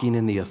walking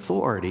in the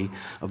authority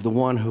of the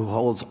one who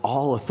holds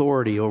all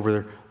authority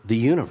over the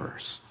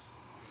universe.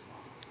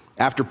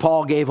 After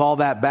Paul gave all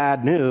that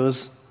bad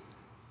news,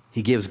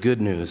 he gives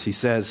good news. He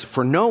says,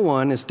 "For no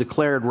one is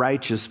declared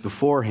righteous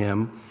before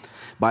him,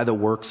 by the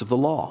works of the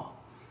law.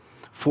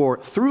 For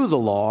through the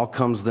law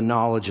comes the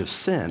knowledge of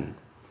sin.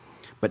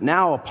 But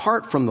now,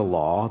 apart from the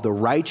law, the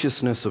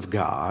righteousness of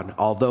God,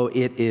 although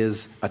it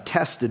is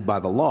attested by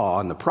the law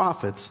and the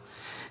prophets,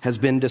 has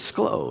been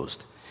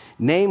disclosed,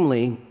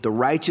 namely, the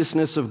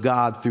righteousness of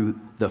God through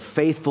the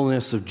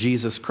faithfulness of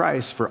Jesus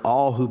Christ for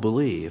all who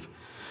believe.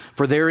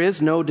 For there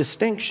is no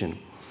distinction,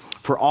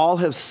 for all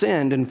have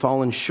sinned and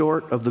fallen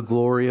short of the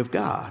glory of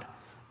God.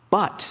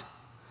 But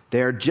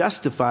they are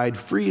justified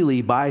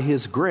freely by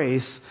his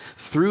grace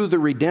through the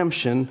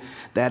redemption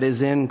that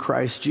is in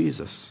Christ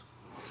Jesus.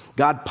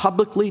 God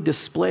publicly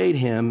displayed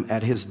him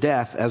at his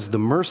death as the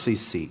mercy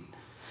seat,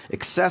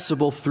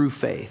 accessible through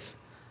faith.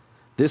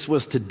 This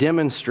was to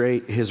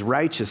demonstrate his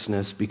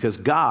righteousness because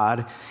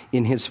God,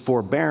 in his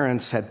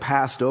forbearance, had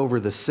passed over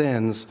the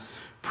sins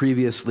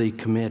previously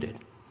committed.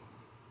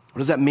 What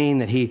does that mean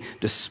that he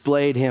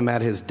displayed him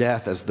at his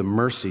death as the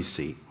mercy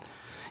seat?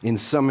 In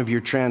some of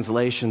your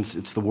translations,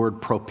 it's the word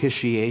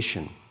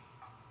propitiation.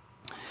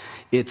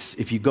 It's,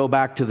 if you go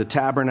back to the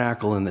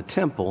tabernacle in the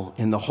temple,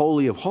 in the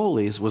Holy of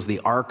Holies was the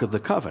Ark of the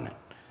Covenant.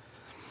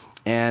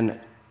 And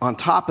on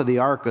top of the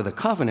Ark of the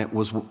Covenant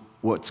was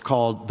what's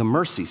called the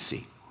mercy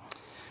seat.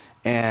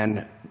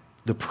 And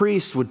the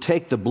priest would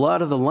take the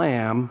blood of the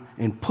lamb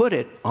and put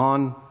it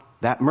on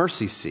that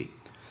mercy seat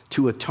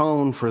to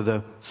atone for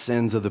the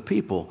sins of the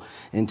people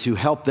and to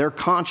help their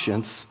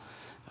conscience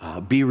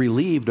be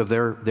relieved of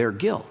their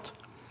guilt.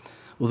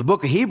 Well, the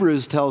book of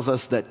Hebrews tells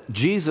us that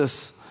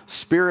Jesus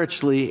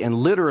spiritually and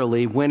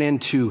literally went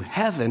into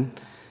heaven,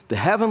 the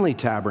heavenly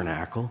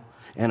tabernacle,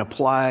 and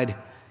applied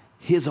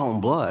his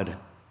own blood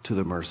to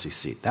the mercy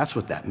seat. That's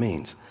what that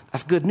means.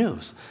 That's good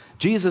news.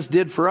 Jesus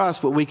did for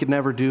us what we could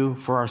never do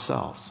for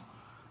ourselves.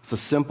 It's a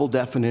simple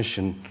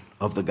definition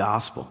of the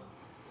gospel.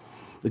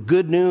 The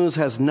good news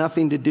has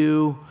nothing to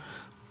do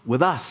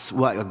with us,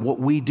 what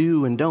we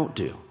do and don't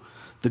do.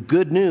 The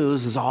good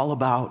news is all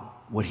about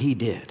what he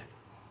did.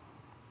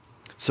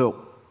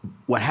 So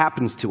what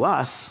happens to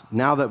us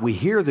now that we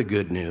hear the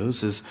good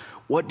news is,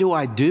 what do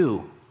I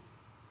do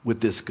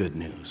with this good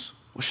news?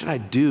 What should I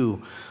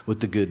do with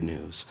the good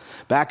news?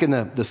 Back in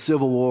the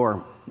Civil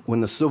War,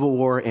 when the Civil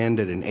War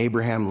ended and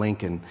Abraham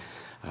Lincoln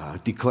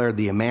declared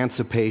the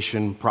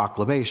Emancipation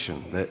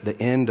Proclamation, the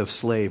end of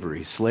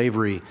slavery.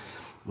 Slavery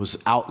was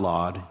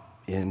outlawed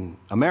in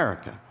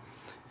America.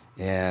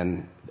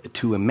 And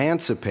to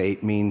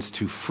emancipate means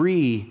to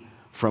free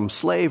from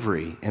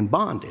slavery and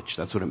bondage.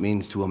 That's what it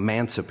means to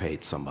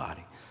emancipate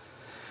somebody.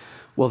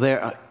 Well,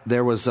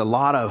 there was a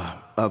lot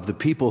of the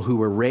people who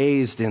were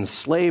raised in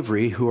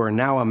slavery who are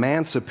now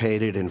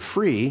emancipated and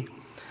free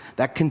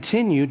that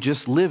continue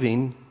just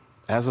living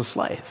as a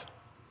slave.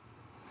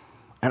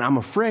 And I'm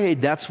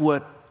afraid that's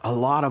what a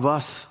lot of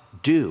us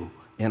do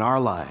in our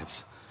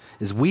lives,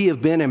 is we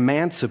have been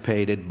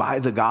emancipated by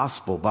the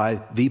gospel,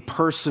 by the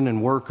person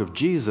and work of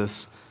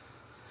Jesus,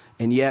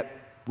 and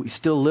yet we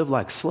still live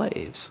like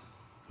slaves.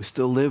 We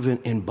still live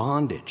in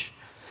bondage.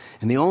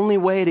 And the only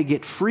way to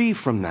get free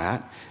from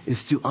that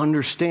is to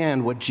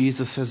understand what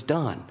Jesus has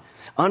done.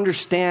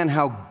 Understand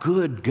how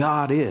good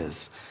God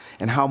is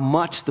and how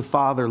much the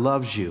Father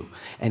loves you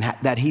and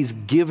that he's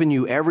given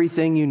you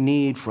everything you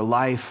need for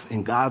life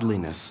and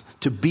godliness,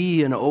 to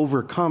be an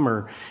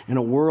overcomer in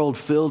a world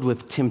filled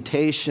with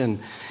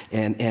temptation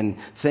and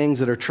things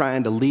that are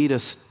trying to lead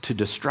us to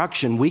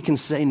destruction. We can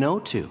say no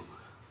to.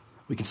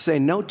 We can say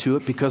no to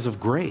it because of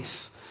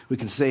grace. We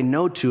can say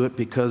no to it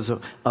because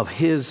of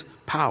his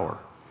power.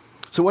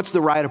 So what's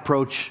the right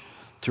approach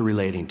to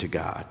relating to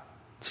God?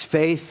 It's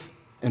faith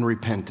and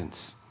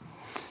repentance.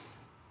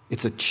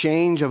 It's a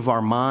change of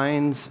our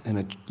minds and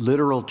a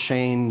literal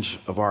change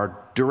of our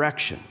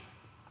direction.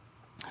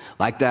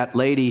 Like that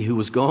lady who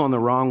was going the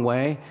wrong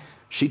way,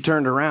 she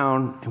turned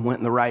around and went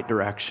in the right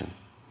direction.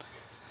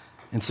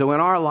 And so in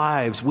our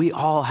lives, we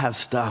all have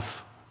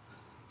stuff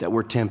that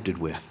we're tempted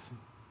with.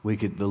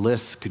 The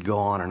list could go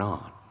on and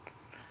on.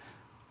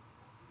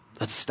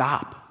 Let's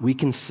stop. We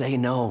can say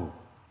no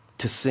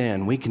to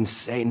sin. We can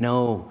say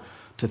no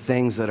to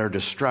things that are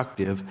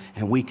destructive,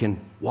 and we can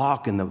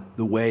walk in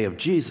the way of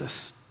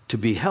Jesus to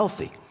be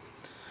healthy,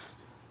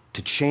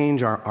 to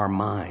change our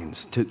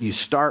minds. You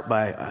start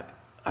by,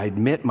 I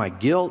admit my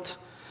guilt,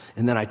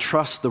 and then I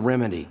trust the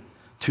remedy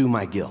to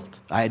my guilt.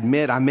 I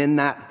admit I'm in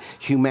that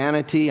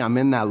humanity. I'm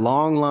in that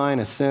long line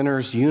of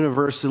sinners,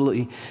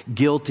 universally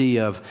guilty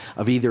of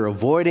either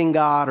avoiding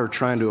God or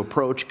trying to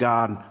approach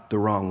God the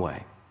wrong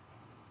way.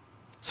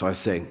 So I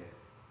say,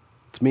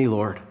 it's me,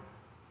 Lord.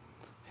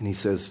 And he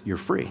says, you're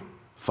free.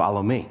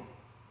 Follow me.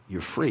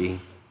 You're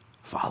free.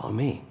 Follow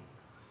me.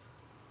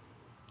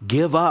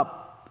 Give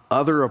up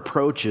other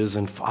approaches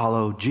and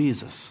follow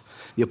Jesus.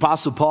 The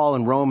Apostle Paul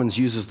in Romans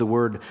uses the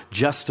word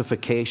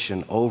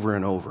justification over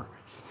and over.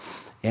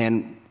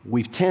 And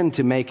we tend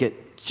to make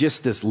it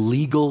just this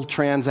legal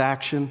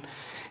transaction.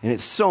 And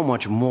it's so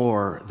much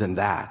more than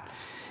that.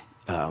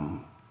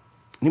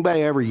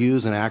 Anybody ever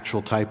use an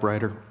actual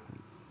typewriter?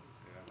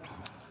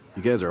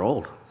 You guys are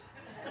old.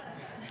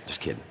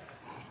 Just kidding.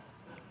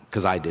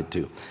 Because I did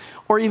too.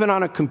 Or even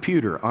on a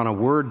computer, on a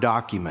Word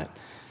document.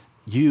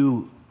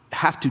 you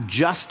have to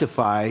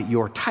justify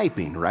your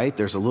typing, right?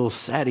 There's a little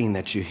setting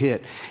that you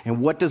hit. And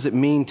what does it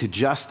mean to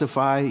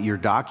justify your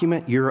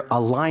document? You're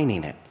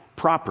aligning it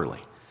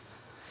properly.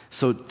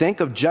 So think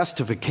of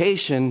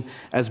justification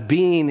as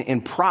being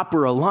in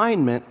proper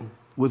alignment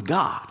with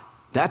God.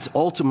 That's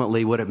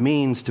ultimately what it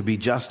means to be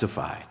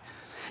justified.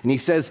 And he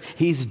says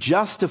he's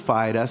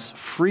justified us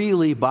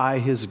freely by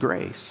his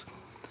grace.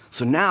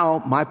 So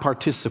now my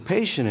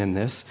participation in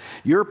this,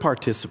 your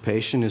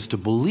participation, is to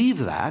believe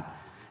that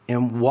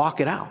and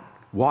walk it out.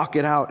 Walk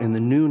it out in the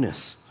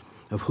newness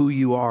of who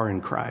you are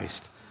in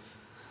Christ.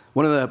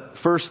 One of the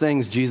first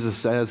things Jesus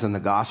says in the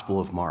Gospel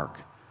of Mark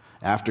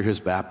after his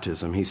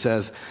baptism, he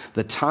says,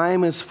 the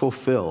time is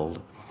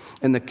fulfilled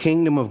and the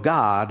kingdom of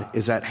God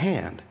is at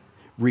hand.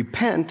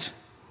 Repent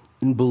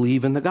and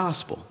believe in the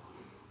gospel.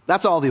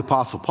 That's all the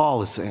Apostle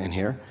Paul is saying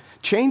here.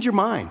 Change your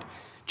mind.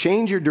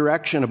 Change your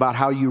direction about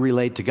how you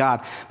relate to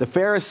God. The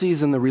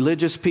Pharisees and the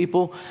religious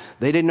people,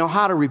 they didn't know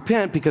how to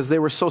repent because they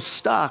were so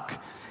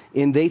stuck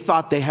in they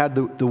thought they had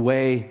the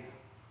way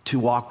to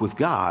walk with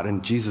God.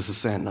 And Jesus is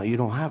saying, no, you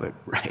don't have it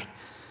right.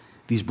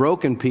 These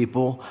broken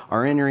people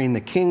are entering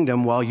the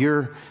kingdom while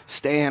you're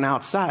staying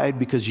outside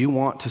because you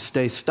want to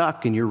stay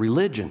stuck in your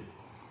religion,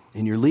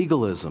 in your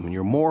legalism, in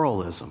your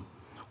moralism,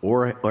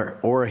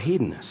 or a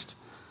hedonist.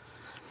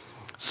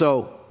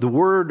 So the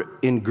word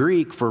in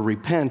Greek for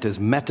repent is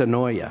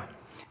metanoia,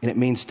 and it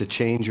means to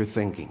change your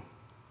thinking.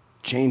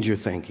 Change your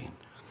thinking.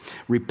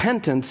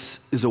 Repentance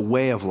is a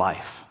way of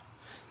life.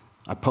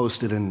 I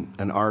posted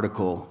an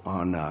article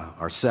on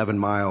our 7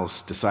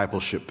 Miles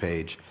discipleship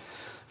page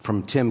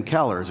from Tim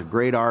Keller. It's a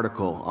great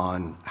article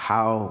on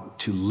how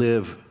to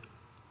live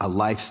a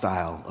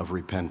lifestyle of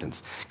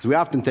repentance. Because we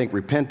often think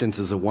repentance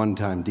is a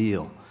one-time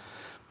deal.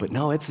 But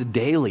no, it's a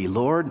daily.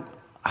 Lord,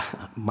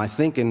 my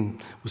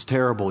thinking was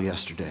terrible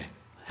yesterday.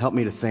 Help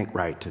me to think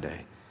right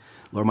today.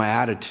 Lord, my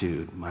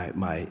attitude,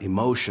 my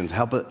emotions,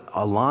 help it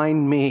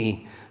align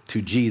me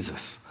to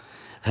Jesus.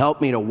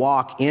 Help me to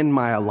walk in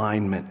my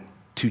alignment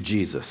to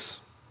Jesus,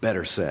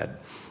 better said.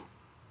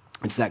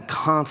 It's that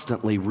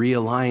constantly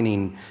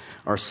realigning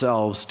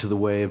ourselves to the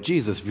way of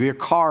Jesus. If your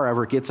car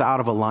ever gets out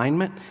of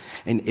alignment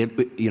and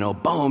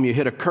boom, you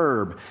hit a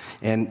curb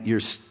and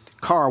your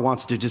car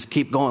wants to just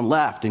keep going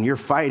left and you're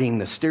fighting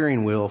the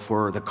steering wheel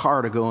for the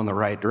car to go in the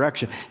right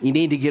direction, you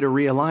need to get a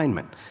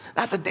realignment.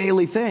 That's a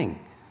daily thing.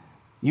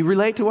 You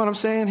relate to what I'm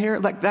saying here?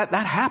 Like that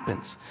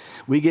happens.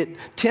 We get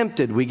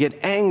tempted, we get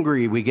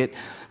angry, we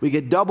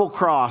get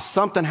double-crossed,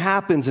 something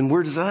happens and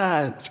we're just,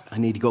 I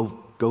need to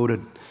go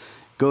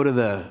to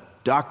the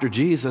Dr.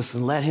 Jesus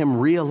and let him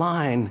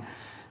realign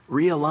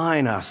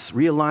us,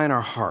 realign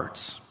our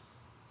hearts.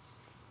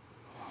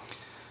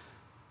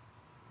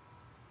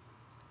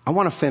 I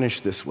want to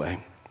finish this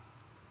way.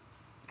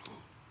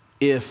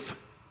 If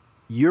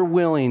you're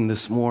willing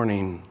this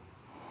morning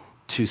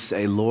to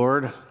say,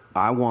 Lord,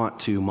 I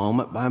want to,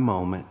 moment by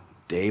moment,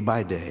 day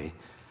by day,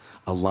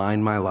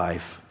 align my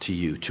life to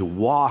you, to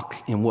walk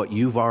in what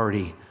you've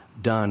already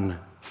done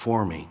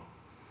for me.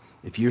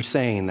 If you're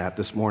saying that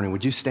this morning,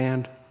 would you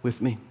stand with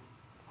me?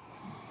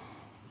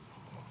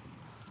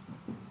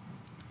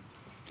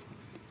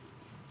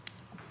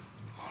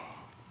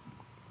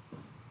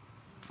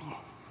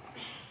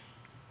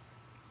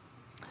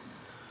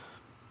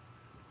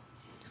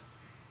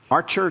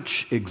 Our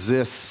church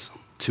exists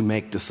to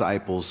make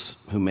disciples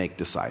who make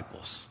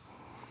disciples.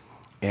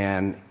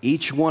 And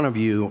each one of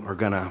you are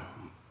going to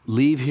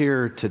leave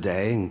here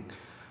today and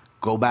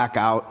go back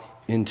out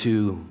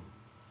into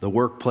the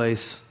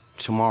workplace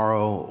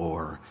tomorrow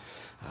or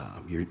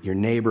your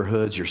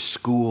neighborhoods, your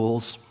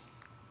schools.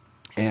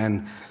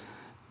 And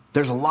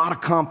there's a lot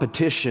of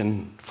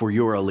competition for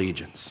your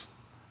allegiance.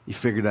 You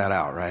figured that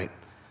out, right?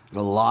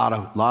 There's a lot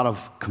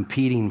of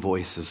competing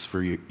voices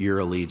for your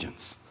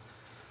allegiance.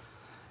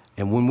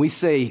 And when we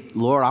say,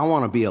 Lord, I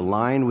want to be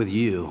aligned with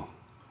you,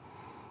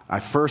 I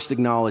first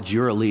acknowledge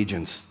your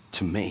allegiance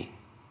to me.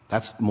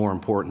 That's more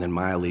important than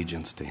my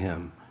allegiance to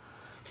him.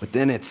 But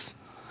then it's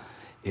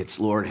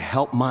Lord,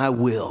 help my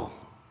will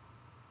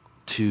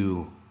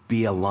to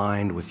be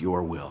aligned with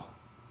your will.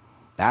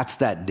 That's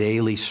that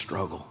daily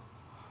struggle.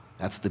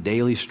 That's the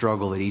daily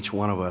struggle that each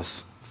one of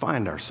us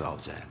find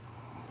ourselves in.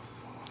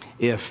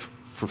 If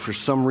for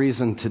some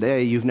reason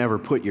today you've never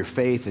put your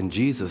faith in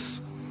Jesus,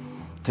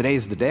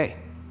 today's the day.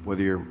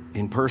 Whether you're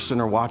in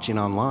person or watching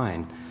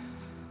online.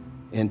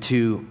 And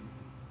to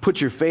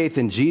put your faith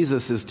in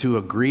Jesus is to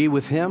agree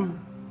with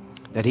him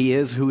that he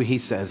is who he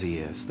says he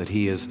is, that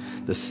he is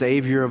the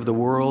Savior of the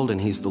world and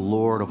he's the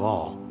Lord of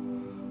all.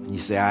 And you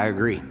say, I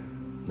agree.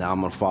 Now I'm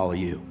going to follow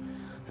you.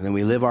 And then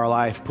we live our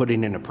life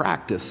putting into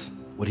practice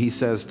what he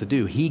says to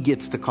do. He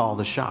gets to call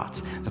the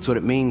shots. That's what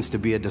it means to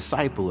be a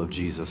disciple of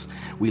Jesus.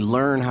 We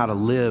learn how to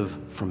live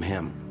from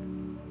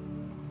him.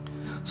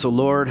 So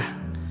Lord,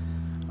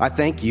 I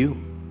thank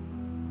you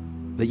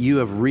that you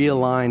have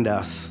realigned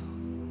us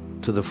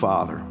to the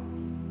Father.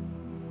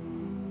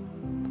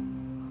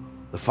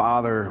 The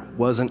Father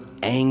wasn't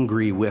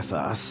angry with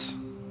us,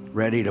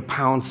 ready to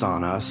pounce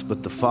on us,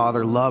 but the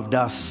Father loved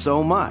us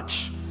so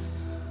much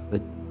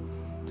that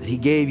that he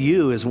gave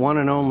you his one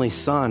and only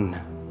Son,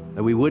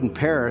 that we wouldn't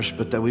perish,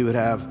 but that we would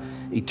have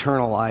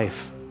eternal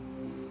life.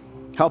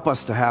 Help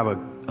us to have a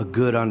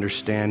good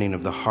understanding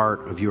of the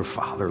heart of your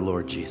Father,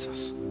 Lord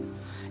Jesus.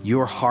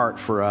 Your heart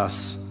for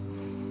us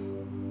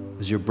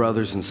as your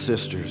brothers and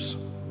sisters.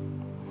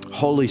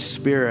 Holy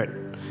Spirit,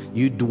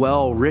 you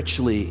dwell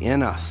richly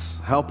in us.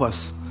 Help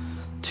us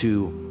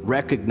to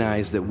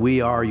recognize that we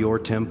are your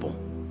temple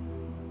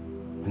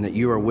and that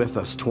you are with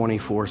us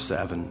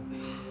 24/7.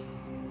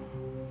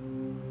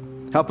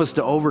 Help us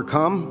to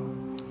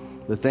overcome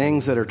the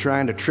things that are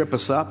trying to trip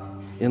us up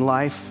in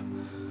life,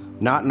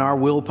 not in our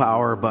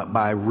willpower, but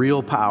by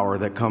real power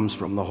that comes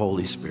from the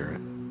Holy Spirit.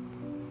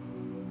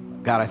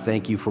 God, I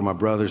thank you for my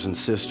brothers and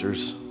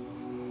sisters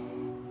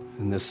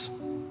in this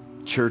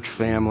church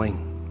family.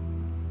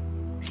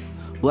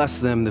 Bless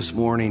them this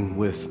morning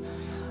with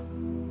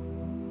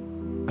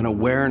an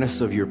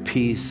awareness of your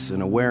peace,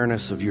 an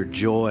awareness of your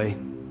joy.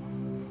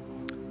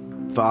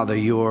 Father,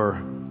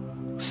 your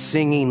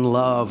singing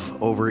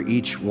love over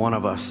each one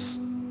of us,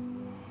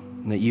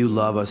 and that you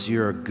love us.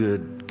 You're a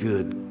good,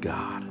 good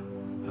God,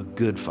 a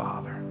good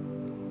Father.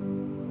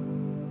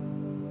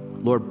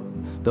 Lord,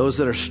 those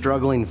that are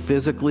struggling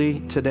physically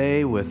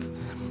today with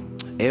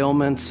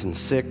ailments and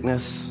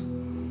sickness,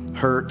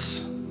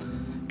 hurts,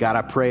 God,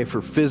 I pray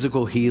for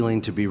physical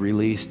healing to be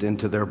released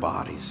into their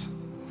bodies.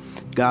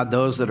 God,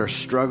 those that are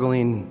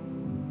struggling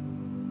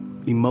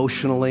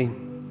emotionally,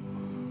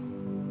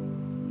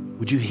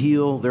 would you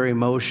heal their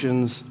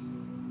emotions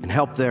and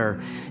help their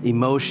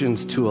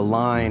emotions to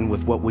align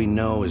with what we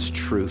know is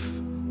truth?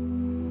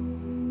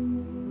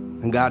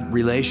 And God,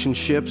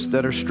 relationships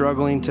that are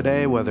struggling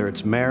today, whether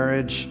it's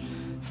marriage,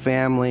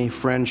 family,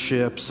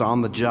 friendships,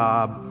 on the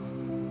job,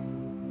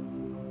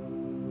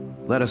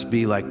 let us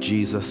be like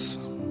Jesus.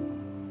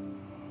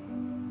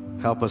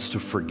 Help us to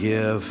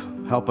forgive.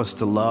 Help us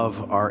to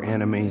love our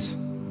enemies.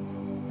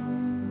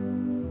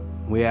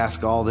 We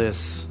ask all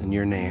this in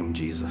your name,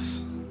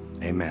 Jesus.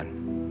 Amen.